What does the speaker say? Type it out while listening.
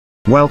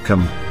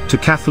Welcome to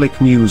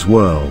Catholic News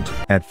World.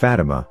 At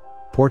Fatima,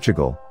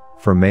 Portugal,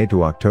 from May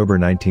to October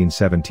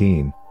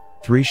 1917,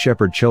 three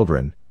shepherd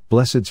children,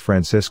 Blesseds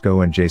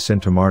Francisco and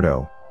Jacinto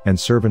Marto, and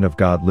servant of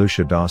God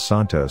Lucia dos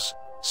Santos,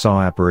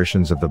 saw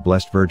apparitions of the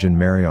Blessed Virgin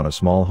Mary on a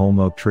small holm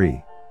oak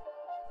tree.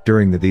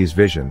 During these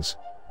visions,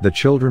 the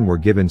children were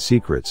given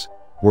secrets,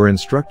 were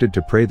instructed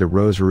to pray the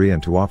rosary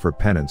and to offer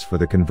penance for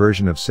the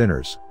conversion of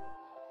sinners.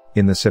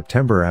 In the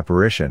September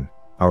apparition,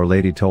 Our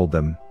Lady told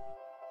them,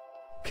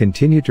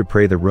 "Continue to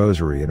pray the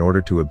rosary in order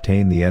to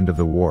obtain the end of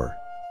the war."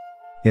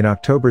 In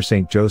October,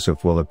 Saint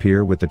Joseph will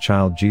appear with the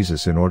child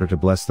Jesus in order to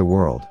bless the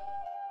world.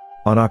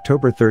 On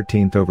October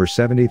 13th, over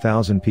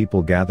 70,000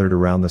 people gathered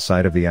around the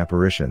site of the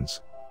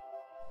apparitions.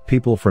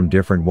 People from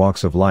different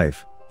walks of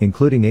life,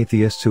 including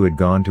atheists who had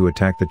gone to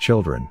attack the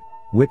children,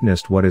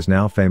 witnessed what is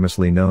now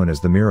famously known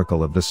as the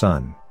Miracle of the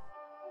Sun.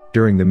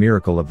 During the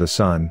Miracle of the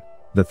Sun,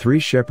 the three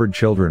shepherd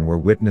children were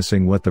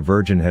witnessing what the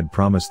Virgin had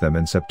promised them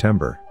in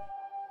September.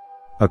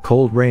 A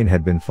cold rain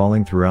had been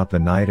falling throughout the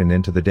night and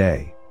into the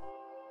day.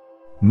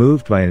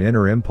 Moved by an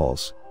inner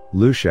impulse,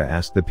 Lucia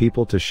asked the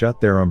people to shut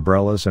their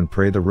umbrellas and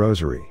pray the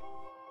rosary.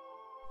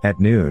 At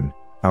noon,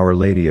 Our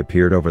Lady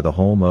appeared over the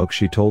holm oak.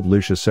 She told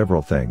Lucia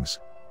several things.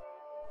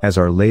 As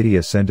Our Lady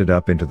ascended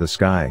up into the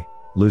sky,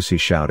 Lucy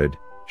shouted,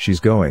 "She's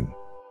going!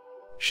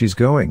 She's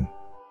going!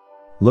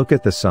 Look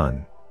at the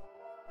sun!"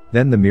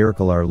 Then the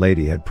miracle Our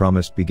Lady had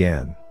promised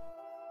began.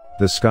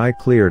 The sky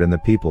cleared and the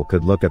people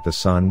could look at the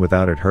sun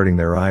without it hurting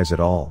their eyes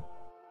at all.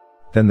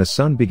 Then the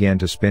sun began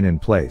to spin in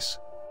place.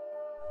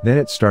 Then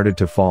it started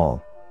to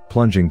fall,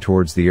 plunging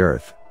towards the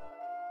earth.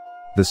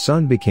 The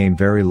sun became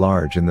very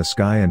large in the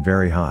sky and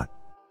very hot.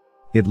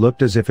 It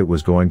looked as if it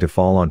was going to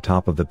fall on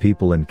top of the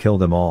people and kill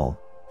them all,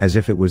 as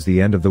if it was the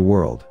end of the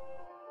world.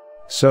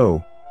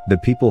 So, the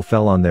people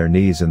fell on their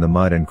knees in the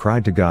mud and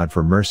cried to God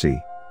for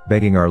mercy,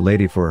 begging Our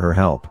Lady for her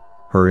help,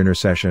 her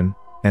intercession,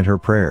 and her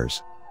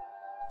prayers.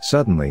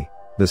 Suddenly,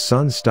 the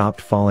sun stopped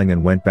falling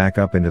and went back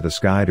up into the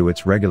sky to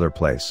its regular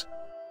place.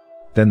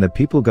 Then the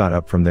people got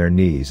up from their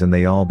knees and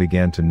they all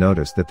began to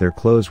notice that their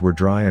clothes were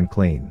dry and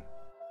clean.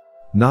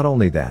 Not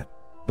only that,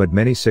 but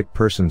many sick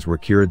persons were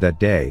cured that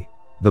day,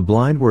 the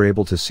blind were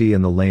able to see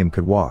and the lame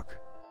could walk.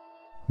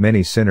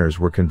 Many sinners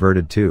were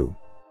converted too.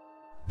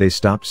 They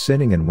stopped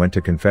sinning and went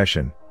to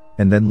confession,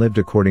 and then lived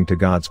according to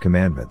God's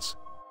commandments.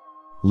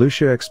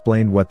 Lucia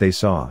explained what they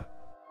saw.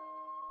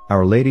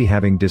 Our Lady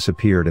having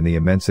disappeared in the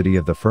immensity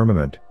of the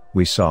firmament,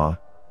 we saw,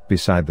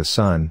 beside the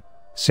sun,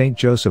 Saint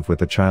Joseph with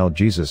the child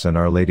Jesus and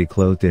Our Lady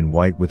clothed in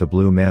white with a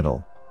blue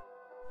mantle.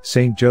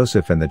 Saint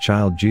Joseph and the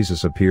child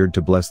Jesus appeared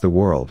to bless the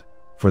world,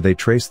 for they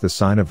traced the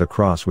sign of the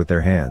cross with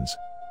their hands.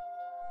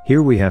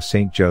 Here we have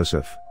Saint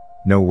Joseph,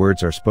 no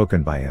words are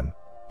spoken by him,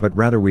 but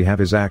rather we have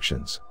his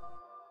actions.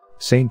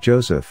 Saint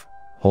Joseph,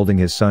 holding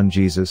his son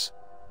Jesus,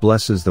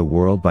 blesses the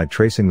world by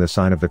tracing the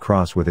sign of the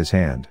cross with his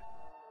hand.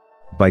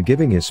 By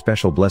giving his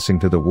special blessing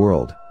to the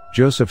world,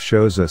 Joseph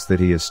shows us that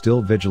he is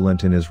still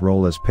vigilant in his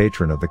role as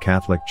patron of the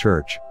Catholic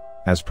Church,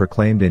 as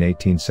proclaimed in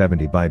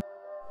 1870 by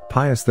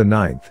Pius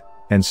IX,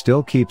 and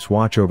still keeps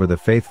watch over the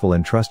faithful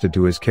entrusted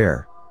to his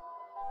care.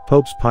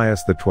 Popes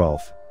Pius XII,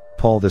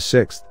 Paul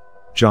VI,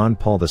 John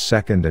Paul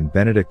II and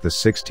Benedict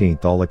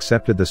XVI all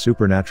accepted the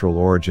supernatural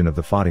origin of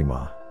the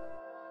Fatima.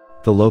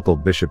 The local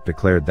bishop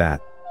declared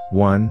that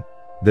 1.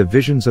 The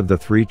visions of the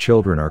three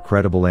children are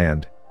credible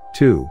and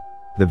 2.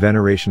 The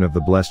veneration of the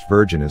Blessed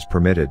Virgin is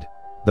permitted.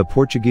 The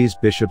Portuguese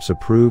bishops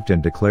approved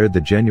and declared the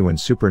genuine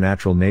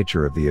supernatural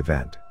nature of the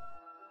event.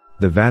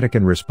 The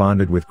Vatican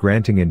responded with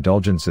granting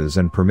indulgences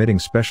and permitting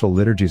special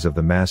liturgies of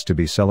the Mass to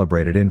be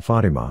celebrated in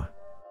Fatima.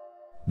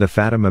 The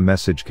Fatima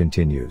message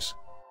continues.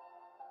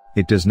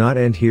 It does not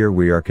end here.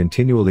 We are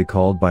continually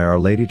called by Our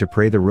Lady to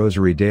pray the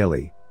rosary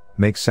daily,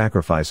 make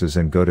sacrifices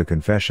and go to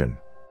confession.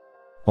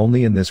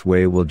 Only in this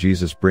way will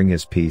Jesus bring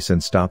his peace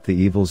and stop the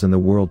evils in the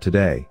world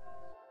today.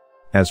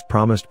 As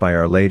promised by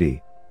Our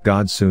Lady,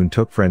 God soon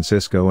took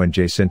Francisco and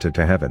Jacinto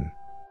to heaven.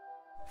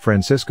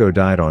 Francisco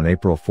died on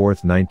April 4,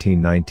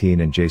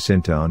 1919 and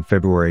Jacinto on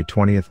February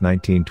 20,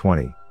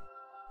 1920.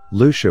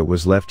 Lucia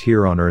was left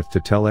here on earth to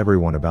tell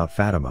everyone about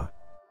Fatima.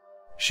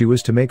 She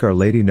was to make Our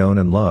Lady known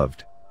and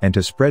loved, and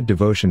to spread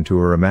devotion to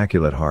her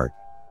Immaculate Heart.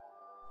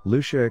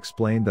 Lucia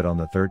explained that on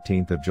the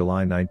 13th of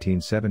July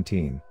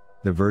 1917,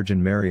 the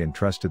Virgin Mary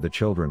entrusted the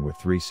children with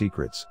three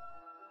secrets.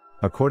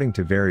 According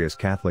to various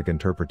Catholic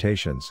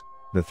interpretations,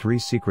 the three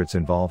secrets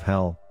involve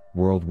hell,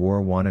 World War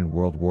I and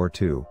World War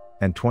II,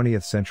 and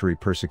 20th century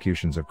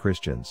persecutions of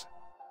Christians.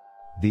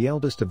 The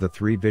eldest of the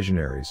three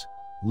visionaries,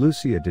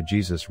 Lucia de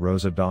Jesus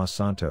Rosa dos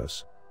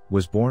Santos,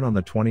 was born on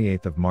the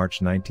 28th of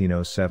March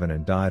 1907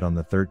 and died on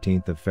the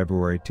 13th of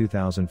February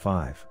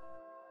 2005.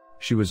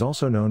 She was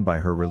also known by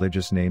her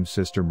religious name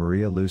Sister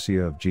Maria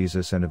Lucia of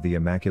Jesus and of the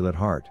Immaculate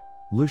Heart.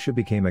 Lucia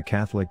became a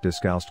Catholic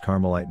Discalced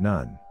Carmelite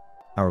nun.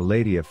 Our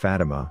Lady of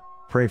Fatima,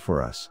 pray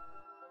for us.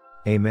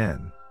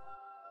 Amen.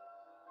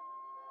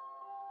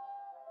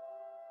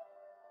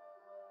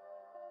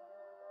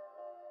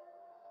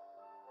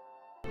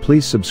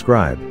 Please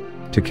subscribe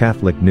to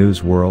Catholic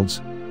News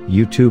World's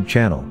YouTube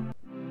channel.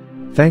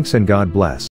 Thanks and God bless.